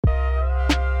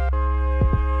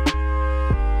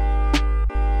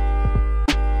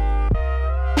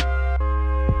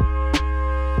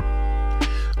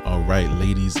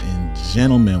ladies and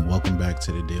gentlemen. Welcome back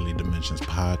to the Daily Dimensions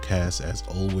podcast. As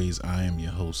always, I am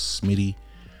your host, Smitty,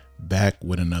 back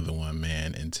with another one,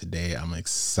 man. And today I'm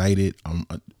excited. I'm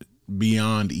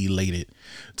beyond elated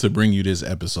to bring you this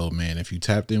episode, man. If you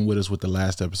tapped in with us with the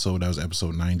last episode, that was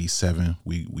episode 97.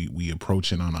 We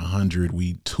approaching on 100.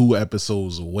 We 2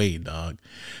 episodes away, dog.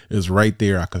 It's right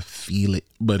there. I could feel it.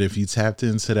 But if you tapped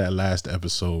into that last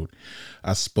episode,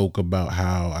 I spoke about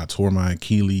how I tore my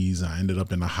Achilles. I ended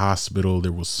up in the hospital.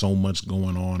 There was so much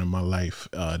going on in my life.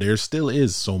 There still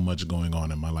is so much going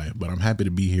on in my life, but I'm happy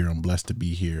to be here. I'm blessed to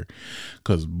be here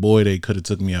because boy, they could have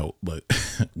took me out, but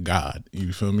God,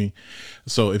 you feel me?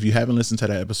 So if you haven't listened to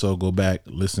that episode, go back,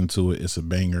 listen to it. It's a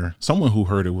banger. Someone who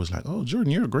heard it was like, "Oh,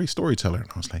 Jordan, you're a great storyteller." And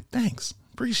I was like, "Thanks.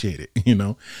 Appreciate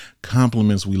it."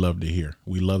 Compliments we love to hear.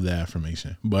 We love the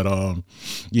affirmation. But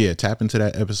yeah, tap into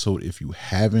that episode if you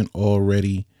haven't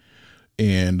already.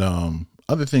 And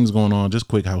other things going on, just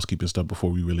quick housekeeping stuff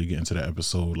before we really get into the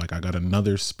episode. Like, I got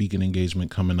another speaking engagement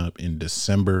coming up in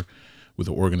December with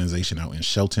an organization out in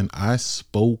Shelton. I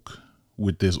spoke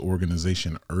with this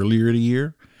organization earlier the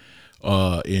year,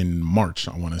 in March,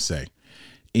 I want to say.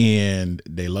 And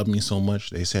they love me so much.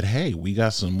 They said, "Hey, we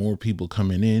got some more people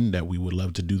coming in that we would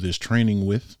love to do this training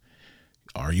with.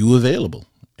 Are you available?"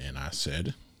 And I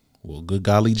said, "Well, good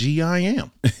golly gee, I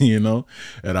am."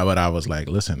 But I was like,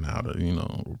 "Listen, now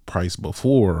the price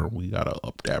before, we gotta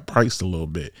up that price a little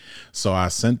bit." So I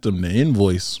sent them the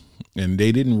invoice, and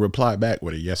they didn't reply back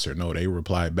with a yes or no. They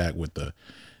replied back with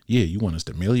 "Yeah, you want us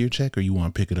to mail your check or you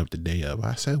want to pick it up the day of?"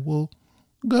 I said, "Well,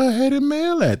 go ahead and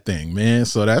mail that thing, man."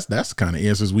 So that's the kind of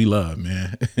answers we love,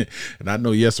 man. And I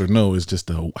know yes or no is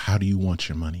just how do you want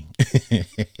your money?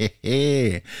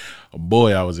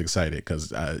 Boy, I was excited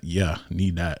because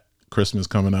need that. Christmas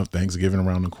coming up, Thanksgiving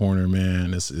around the corner,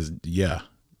 man. This is yeah.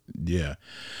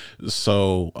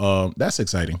 So that's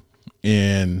exciting.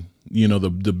 And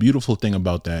the beautiful thing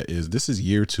about that is this is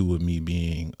year 2 of me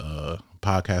being a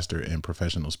podcaster and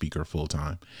professional speaker full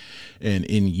time. And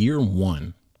in year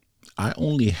 1, I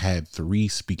only had 3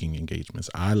 speaking engagements.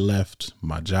 I left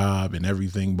my job and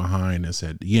everything behind and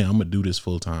said, "Yeah, I'm gonna do this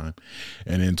full time."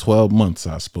 And in 12 months,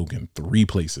 I spoke in 3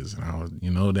 places. And I was,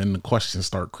 then the questions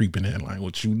start creeping in, like,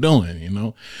 "What you doing?"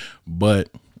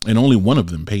 And only one of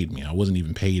them paid me. I wasn't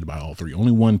even paid by all 3.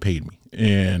 Only one paid me.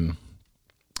 And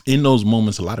in those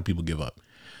moments, a lot of people give up,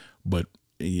 but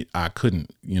I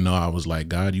couldn't. I was like,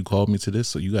 "God, you called me to this,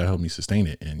 so you gotta help me sustain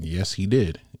it." And yes, he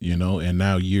did. And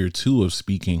now year 2 of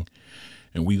speaking.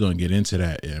 And we're going to get into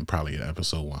that in probably in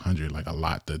episode 100, like a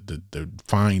lot, the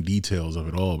fine details of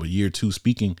it all. But year 2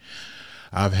 speaking,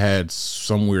 I've had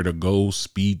somewhere to go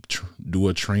speak, do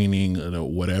a training,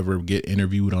 whatever, get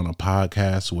interviewed on a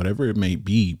podcast, whatever it may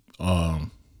be,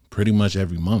 pretty much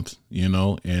every month, and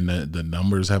the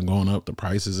numbers have gone up. The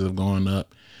prices have gone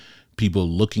up. People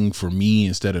looking for me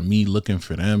instead of me looking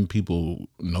for them. People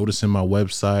noticing my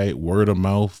website, word of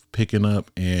mouth picking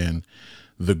up, and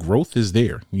the growth is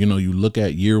there. You look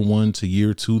at year 1 to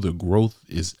year 2, the growth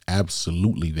is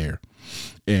absolutely there.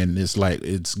 And it's like,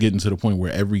 it's getting to the point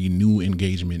where every new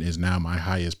engagement is now my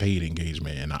highest paid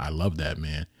engagement. And I love that,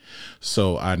 man.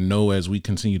 So I know as we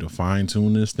continue to fine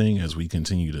tune this thing, as we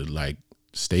continue to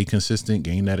stay consistent,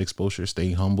 gain that exposure,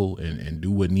 stay humble and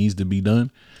do what needs to be done.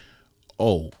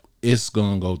 It's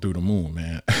going to go through the moon,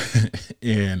 man.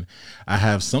 And I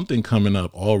have something coming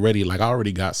up already. Like, I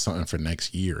already got something for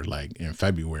next year, like in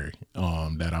February,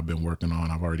 that I've been working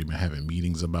on. I've already been having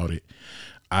meetings about it.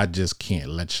 I just can't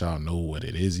let y'all know what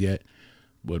it is yet.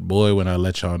 But boy, when I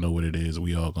let y'all know what it is,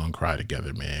 we all gonna cry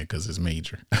together, man, because it's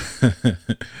major.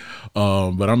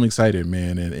 But I'm excited,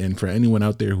 man. And for anyone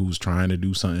out there who's trying to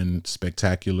do something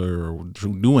spectacular or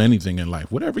do anything in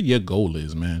life, whatever your goal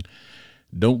is, man,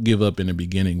 don't give up in the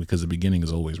beginning, because the beginning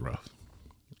is always rough.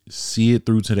 See it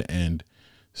through to the end.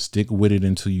 Stick with it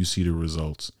until you see the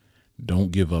results.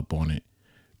 Don't give up on it.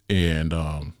 And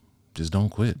just don't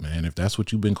quit, man. If that's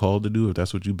what you've been called to do, if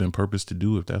that's what you've been purposed to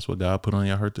do, if that's what God put on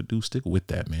your heart to do, stick with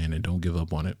that, man, and don't give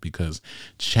up on it, because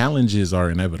challenges are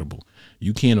inevitable.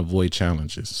 You can't avoid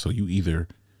challenges. So you either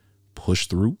push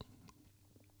through,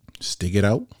 stick it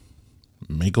out,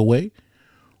 make a way,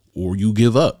 or you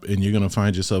give up, and you're going to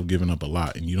find yourself giving up a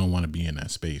lot, and you don't want to be in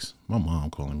that space. My mom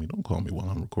calling me. Don't call me while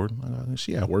I'm recording.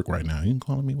 She at work right now. You can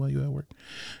call me while you at work.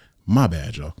 My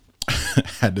bad, y'all.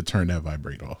 Had to turn that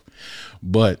vibrate off.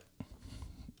 But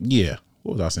yeah,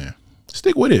 what was I saying?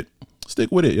 Stick with it.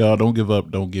 Stick with it, y'all. Don't give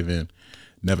up. Don't give in.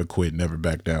 Never quit, never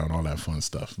back down, all that fun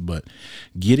stuff. But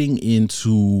getting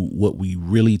into what we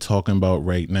really talking about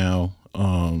right now,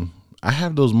 I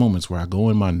have those moments where I go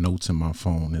in my notes in my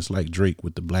phone. It's like Drake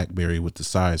with the BlackBerry with the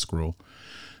side scroll.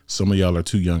 Some of y'all are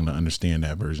too young to understand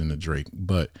that version of Drake,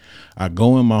 but I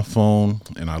go in my phone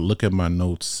and I look at my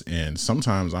notes, and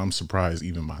sometimes I'm surprised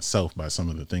even myself by some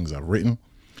of the things I've written.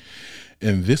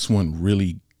 And this one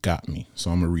really got me.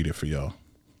 So I'm going to read it for y'all.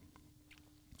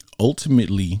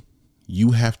 Ultimately,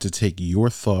 you have to take your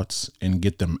thoughts and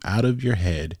get them out of your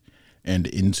head and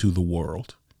into the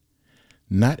world.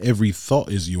 Not every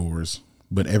thought is yours,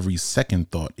 but every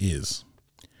second thought is.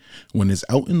 When it's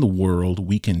out in the world,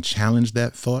 we can challenge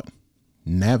that thought,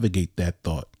 navigate that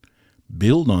thought,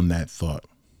 build on that thought.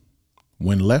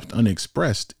 When left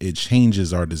unexpressed, it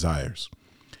changes our desires.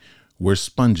 We're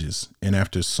sponges, and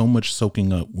after so much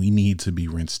soaking up, we need to be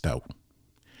rinsed out.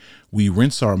 We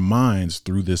rinse our minds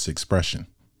through this expression.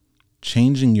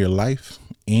 Changing your life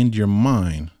and your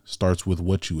mind starts with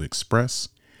what you express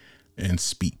and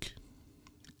speak.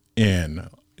 And,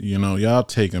 y'all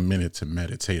take a minute to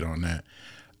meditate on that.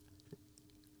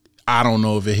 I don't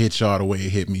know if it hit y'all the way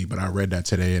it hit me, but I read that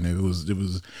today and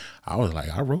I was like,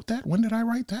 I wrote that. When did I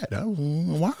write that? Oh,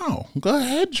 wow. Go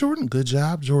ahead, Jordan. Good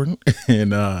job, Jordan.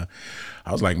 And I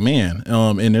was like, man,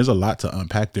 and there's a lot to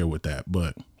unpack there with that,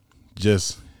 but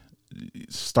just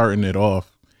starting it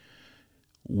off,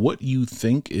 what you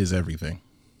think is everything,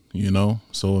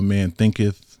 so a man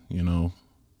thinketh,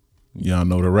 y'all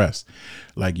know the rest.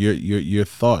 Like your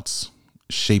thoughts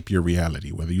shape your reality,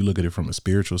 whether you look at it from a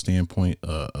spiritual standpoint,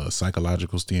 a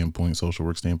psychological standpoint, social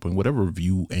work standpoint, whatever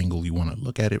view angle you want to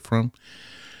look at it from,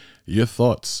 your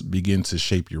thoughts begin to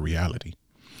shape your reality.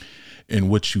 And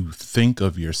what you think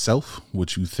of yourself,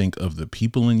 what you think of the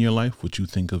people in your life, what you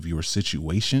think of your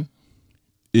situation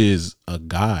is a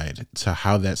guide to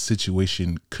how that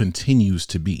situation continues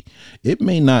to be. It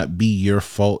may not be your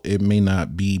fault. It may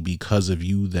not be because of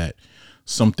you that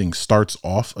something starts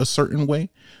off a certain way,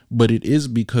 but it is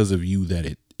because of you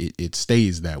that it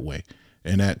stays that way.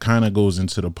 And that kind of goes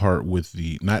into the part with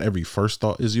not every first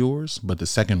thought is yours, but the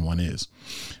second one is,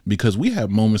 because we have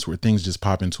moments where things just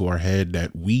pop into our head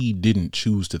that we didn't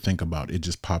choose to think about. It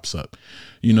just pops up.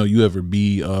 You ever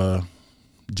be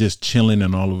just chilling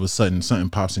and all of a sudden something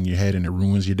pops in your head and it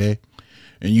ruins your day,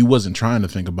 and you wasn't trying to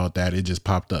think about that. It just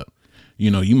popped up.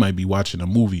 You might be watching a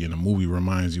movie and the movie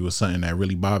reminds you of something that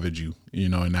really bothered you,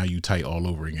 and now you tight all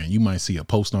over again. You might see a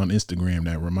post on Instagram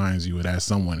that reminds you of that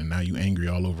someone, and now you angry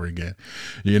all over again,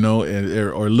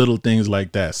 or little things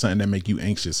like that, something that make you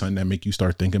anxious, something that make you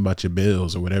start thinking about your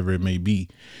bills or whatever it may be.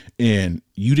 And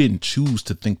you didn't choose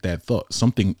to think that thought.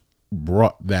 Something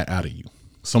brought that out of you.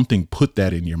 Something put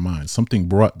that in your mind. Something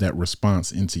brought that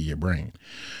response into your brain.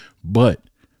 But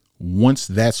once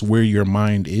that's where your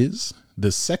mind is,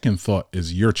 the second thought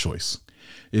is your choice.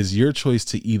 Is your choice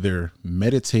to either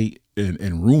meditate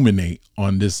and ruminate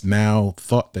on this now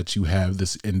thought that you have,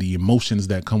 this and the emotions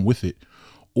that come with it,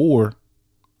 or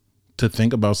to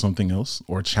think about something else,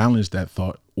 or challenge that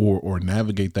thought, or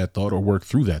navigate that thought, or work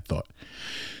through that thought.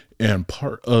 And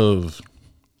part of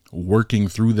working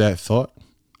through that thought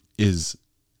is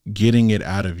getting it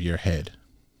out of your head.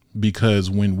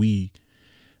 Because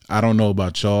I don't know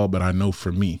about y'all, but I know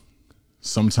for me,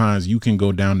 sometimes you can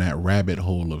go down that rabbit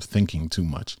hole of thinking too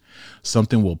much.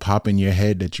 Something will pop in your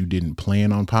head that you didn't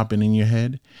plan on popping in your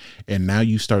head. And now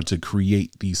you start to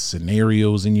create these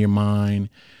scenarios in your mind.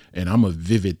 And I'm a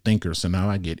vivid thinker. So now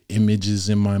I get images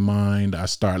in my mind. I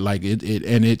start like it,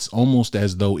 and it's almost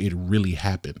as though it really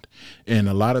happened. And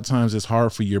a lot of times it's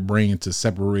hard for your brain to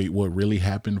separate what really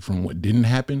happened from what didn't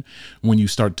happen when you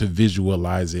start to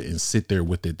visualize it and sit there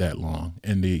with it that long.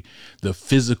 And the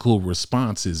physical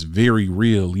response is very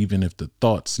real, even if the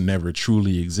thoughts never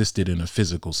truly existed in a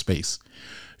physical space,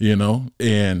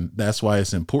 and that's why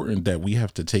it's important that we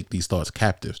have to take these thoughts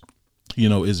captive.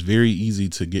 It's very easy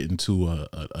to get into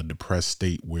a depressed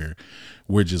state where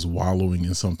we're just wallowing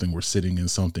in something. We're sitting in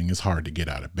something. It's hard to get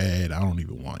out of bed. I don't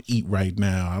even want to eat right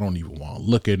now. I don't even want to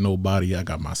look at nobody. I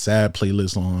got my sad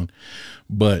playlist on.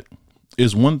 But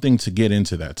it's one thing to get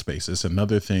into that space. It's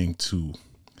another thing to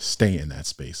stay in that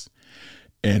space.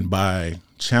 And by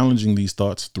challenging these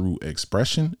thoughts through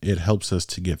expression, it helps us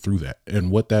to get through that. And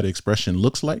what that expression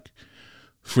looks like,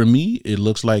 for me, it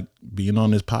looks like being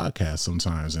on this podcast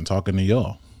sometimes and talking to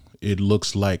y'all. It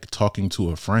looks like talking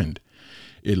to a friend.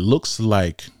 It looks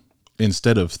like,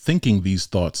 instead of thinking these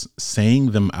thoughts, saying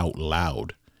them out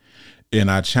loud. And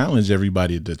I challenge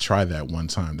everybody to try that one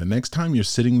time. The next time you're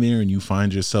sitting there and you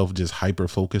find yourself just hyper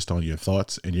focused on your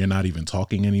thoughts and you're not even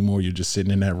talking anymore, you're just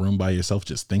sitting in that room by yourself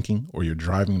just thinking, or you're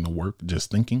driving to work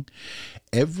just thinking,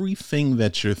 everything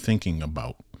that you're thinking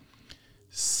about,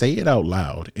 say it out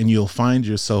loud, and you'll find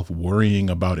yourself worrying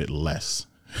about it less,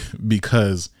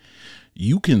 because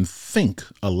you can think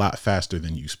a lot faster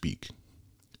than you speak.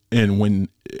 And when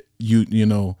you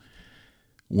know,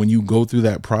 when you go through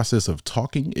that process of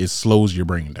talking, it slows your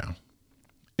brain down.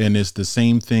 And it's the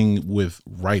same thing with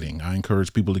writing. I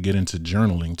encourage people to get into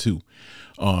journaling too.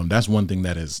 That's one thing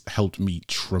that has helped me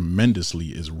tremendously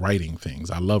is writing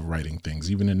things. I love writing things.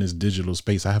 Even in this digital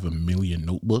space, I have 1 million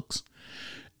notebooks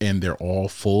and they're all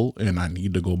full, and I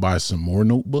need to go buy some more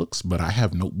notebooks. But I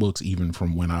have notebooks even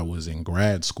from when I was in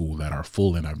grad school that are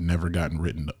full and I've never gotten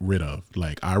rid of.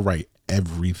 Like, I write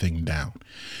everything down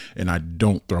and I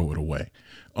don't throw it away.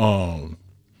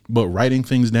 But writing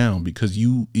things down, because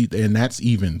and that's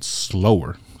even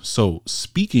slower. So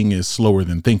speaking is slower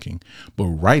than thinking, but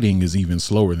writing is even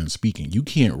slower than speaking. You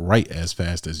can't write as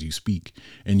fast as you speak,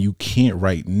 and you can't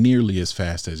write nearly as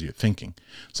fast as you're thinking.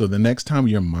 So the next time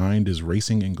your mind is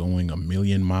racing and going 1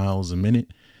 million miles a minute,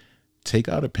 take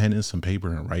out a pen and some paper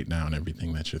and write down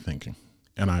everything that you're thinking.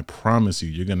 And I promise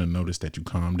you're going to notice that you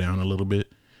calm down a little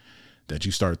bit, that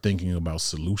you start thinking about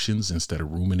solutions instead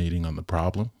of ruminating on the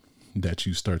problem, that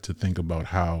you start to think about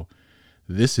how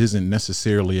this isn't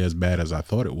necessarily as bad as I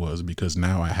thought it was, because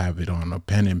now I have it on a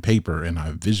pen and paper and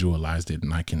I visualized it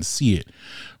and I can see it,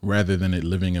 rather than it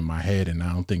living in my head. And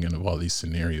now I'm thinking of all these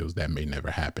scenarios that may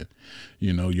never happen.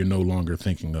 You know, you're no longer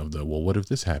thinking of the, well, what if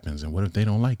this happens? And what if they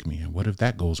don't like me? And what if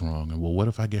that goes wrong? And well, what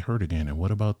if I get hurt again? And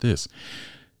what about this?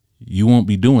 You won't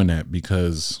be doing that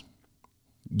because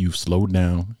you've slowed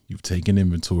down, you've taken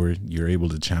inventory, you're able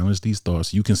to challenge these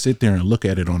thoughts. You can sit there and look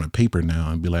at it on a paper now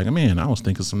and be like, man, I was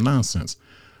thinking some nonsense.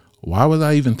 Why was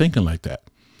I even thinking like that?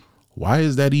 Why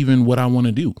is that even what I want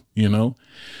to do? You know?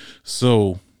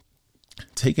 So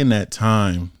taking that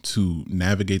time to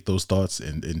navigate those thoughts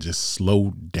and just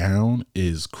slow down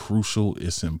is crucial.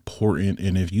 It's important.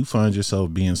 And if you find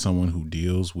yourself being someone who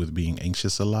deals with being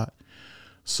anxious a lot,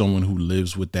 someone who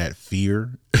lives with that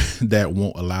fear that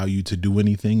won't allow you to do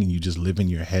anything, and you just live in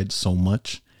your head so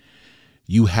much,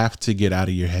 you have to get out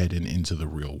of your head and into the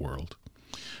real world.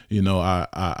 You know,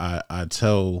 I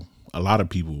tell a lot of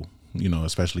people, you know,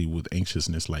 especially with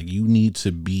anxiousness, like, you need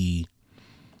to be,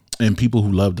 and people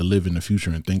who love to live in the future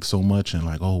and think so much and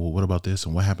like, oh, well, what about this?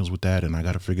 And what happens with that? And I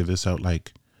got to figure this out.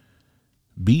 Like,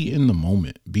 be in the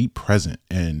moment, be present.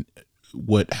 And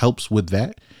what helps with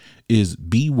that is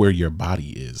be where your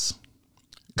body is.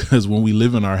 Because when we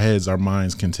live in our heads, our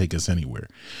minds can take us anywhere.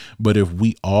 But if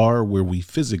we are where we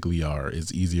physically are,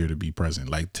 it's easier to be present.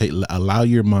 Like, allow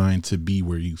your mind to be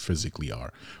where you physically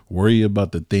are. Worry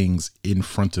about the things in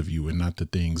front of you and not the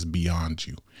things beyond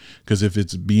you. Because if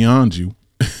it's beyond you,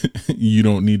 you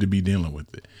don't need to be dealing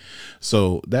with it.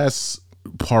 So that's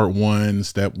part one,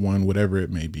 step one, whatever it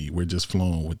may be. We're just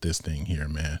flowing with this thing here,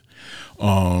 man.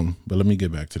 But let me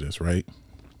get back to this, right?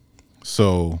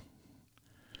 So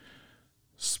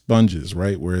sponges,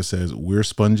 right? Where it says we're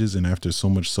sponges, and after so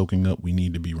much soaking up, we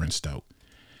need to be rinsed out.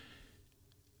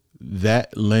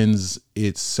 That lends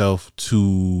itself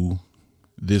to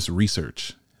this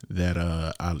research that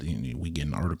we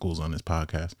getting articles on this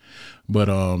podcast, but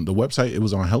the website, it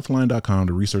was on healthline.com.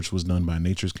 The research was done by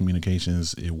Nature's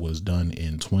Communications. It was done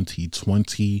in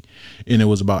 2020, and it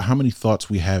was about how many thoughts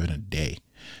we have in a day.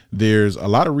 There's a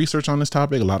lot of research on this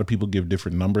topic. A lot of people give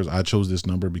different numbers. I chose this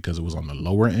number because it was on the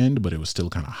lower end, but it was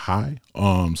still kind of high.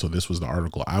 So this was the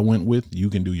article I went with. You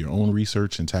can do your own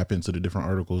research and tap into the different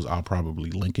articles. I'll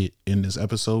probably link it in this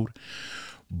episode.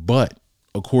 But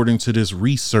according to this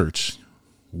research,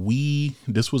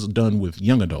 this was done with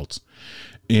young adults,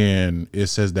 and it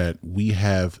says that we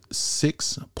have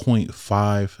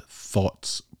 6.5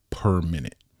 thoughts per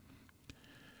minute.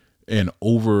 And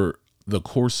over the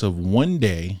course of one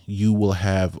day, you will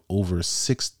have over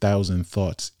 6,000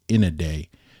 thoughts in a day,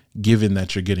 given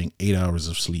that you're getting 8 hours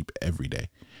of sleep every day.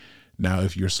 Now,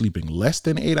 if you're sleeping less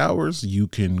than 8 hours, you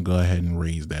can go ahead and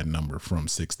raise that number from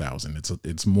 6,000.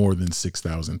 It's more than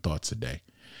 6,000 thoughts a day.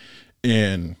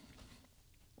 And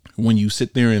when you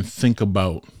sit there and think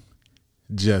about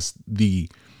just the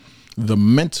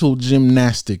mental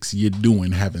gymnastics you're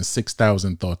doing, having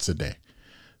 6,000 thoughts a day,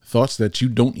 thoughts that you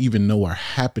don't even know are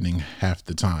happening half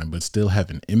the time, but still have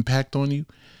an impact on you,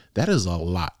 that is a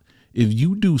lot. If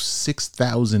you do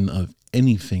 6,000 of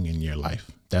anything in your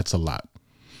life, that's a lot.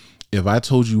 If I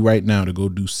told you right now to go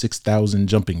do 6,000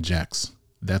 jumping jacks,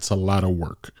 that's a lot of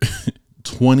work.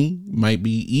 20 might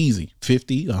be easy,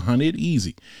 50, 100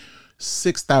 easy.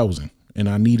 6,000 and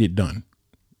I need it done,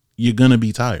 you're gonna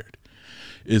be tired.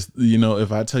 It's, you know,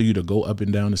 if I tell you to go up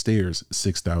and down the stairs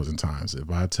 6,000 times, if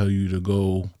I tell you to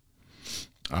go,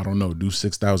 I don't know, do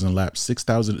 6,000 laps,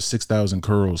 6,000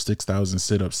 curls, 6,000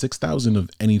 sit-ups, 6,000 of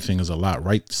anything is a lot.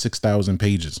 Write 6,000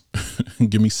 pages.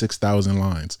 Give me 6,000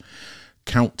 lines.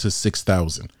 Count to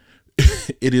 6,000.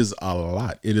 It is a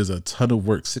lot. It is a ton of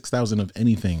work. 6,000 of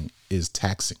anything is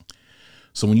taxing.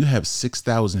 So when you have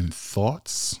 6,000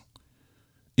 thoughts,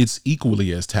 it's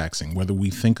equally as taxing, whether we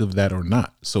think of that or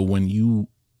not. So when you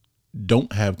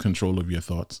don't have control of your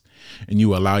thoughts and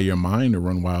you allow your mind to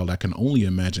run wild, I can only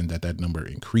imagine that that number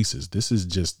increases. This is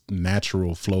just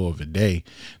natural flow of a day.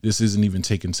 This isn't even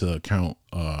taking into account,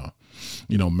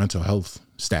 mental health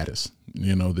status.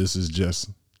 This is just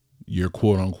your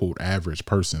quote unquote average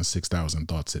person, 6,000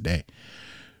 thoughts a day.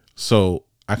 So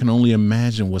I can only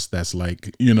imagine what's that's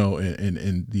like,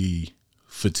 and the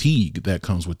fatigue that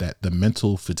comes with that, the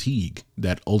mental fatigue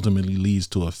that ultimately leads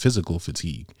to a physical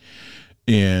fatigue.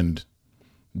 And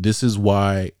this is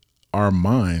why our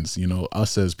minds,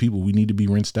 us as people, we need to be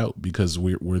rinsed out, because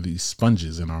we're these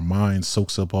sponges, and our mind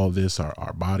soaks up all this.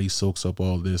 Our body soaks up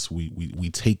all this. We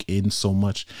take in so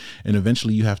much, and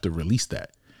eventually you have to release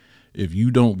that. If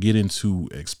you don't get into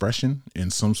expression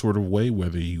in some sort of way,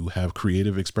 whether you have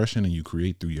creative expression and you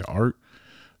create through your art,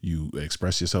 you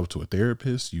express yourself to a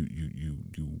therapist, you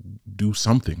do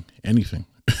something, anything,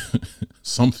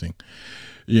 something,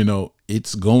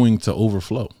 it's going to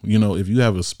overflow. If you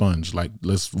have a sponge, like,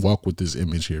 let's walk with this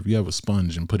image here. If you have a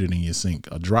sponge and put it in your sink,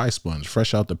 a dry sponge,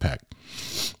 fresh out the pack,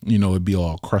 it'd be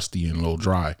all crusty and a little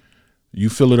dry. You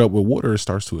fill it up with water, it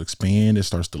starts to expand. It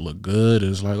starts to look good.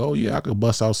 It's like, oh yeah, I could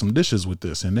bust out some dishes with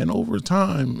this. And then over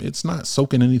time, it's not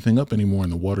soaking anything up anymore,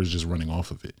 and the water's just running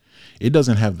off of it. It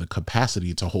doesn't have the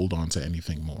capacity to hold on to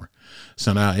anything more.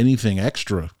 So now anything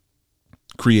extra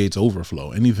creates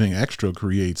overflow. Anything extra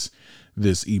creates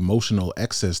this emotional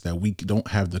excess that we don't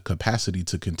have the capacity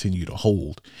to continue to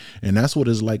hold. And that's what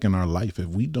it's like in our life. If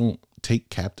we don't take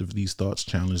captive these thoughts,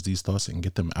 challenge these thoughts, and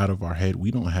get them out of our head, we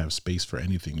don't have space for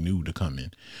anything new to come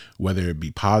in, whether it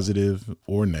be positive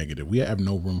or negative. We have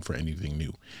no room for anything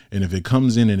new. And if it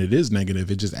comes in and it is negative,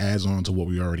 it just adds on to what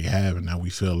we already have. And now we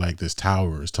feel like this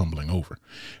tower is tumbling over,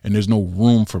 and there's no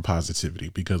room for positivity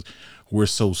because we're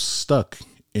so stuck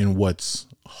in what's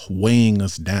weighing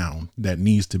us down that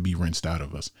needs to be rinsed out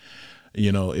of us.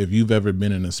 If you've ever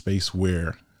been in a space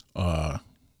where, life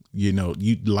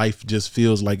just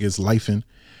feels like it's lifing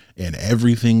and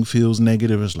everything feels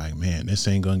negative. It's like, man, this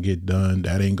ain't gonna get done.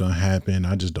 That ain't gonna happen.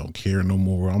 I just don't care no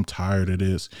more. I'm tired of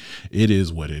this. It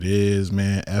is what it is,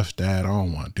 man. F that. I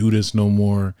don't want to do this no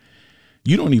more.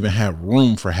 You don't even have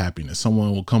room for happiness.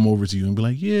 Someone will come over to you and be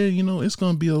like, yeah, it's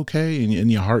going to be okay. And in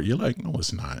your heart, you're like, no,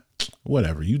 it's not.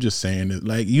 Whatever. You just saying it.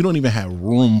 Like, you don't even have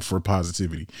room for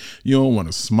positivity. You don't want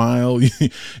to smile. You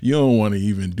don't want to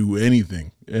even do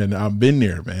anything. And I've been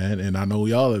there, man. And I know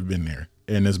y'all have been there.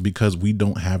 And it's because we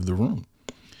don't have the room,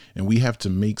 and we have to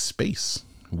make space.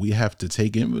 We have to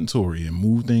take inventory and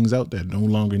move things out that no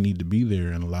longer need to be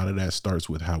there. And a lot of that starts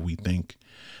with how we think,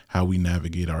 how we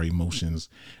navigate our emotions,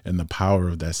 and the power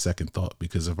of that second thought.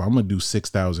 Because if I'm going to do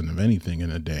 6,000 of anything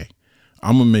in a day,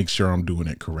 I'm going to make sure I'm doing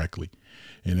it correctly.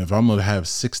 And if I'm going to have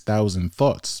 6,000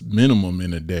 thoughts minimum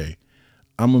in a day,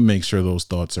 I'm going to make sure those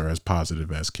thoughts are as positive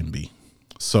as can be.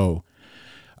 So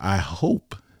I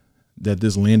hope that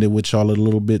this landed with y'all a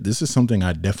little bit. This is something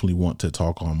I definitely want to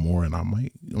talk on more, and I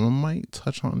might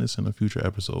touch on this in a future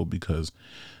episode, because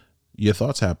your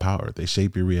thoughts have power. They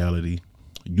shape your reality.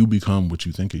 You become what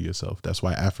you think of yourself. That's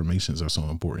why affirmations are so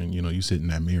important. You sit in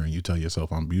that mirror and you tell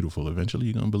yourself, I'm beautiful. Eventually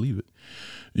you're going to believe it,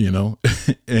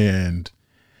 and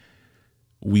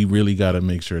we really got to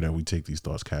make sure that we take these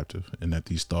thoughts captive, and that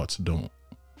these thoughts don't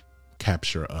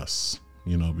capture us,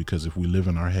 because if we live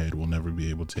in our head, we'll never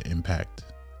be able to impact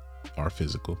our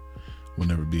physical. We'll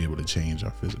never be able to change our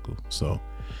physical. So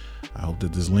I hope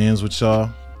that this lands with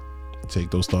y'all. Take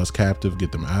those thoughts captive,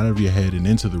 get them out of your head and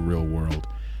into the real world.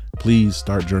 Please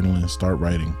start journaling, start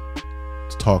writing,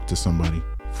 talk to somebody,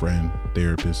 friend,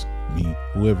 therapist, me,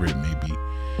 whoever it may be.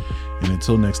 And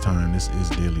until next time, this is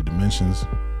Daily Dimensions.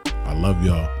 I love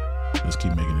y'all. Let's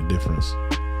keep making a difference.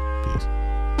 Peace.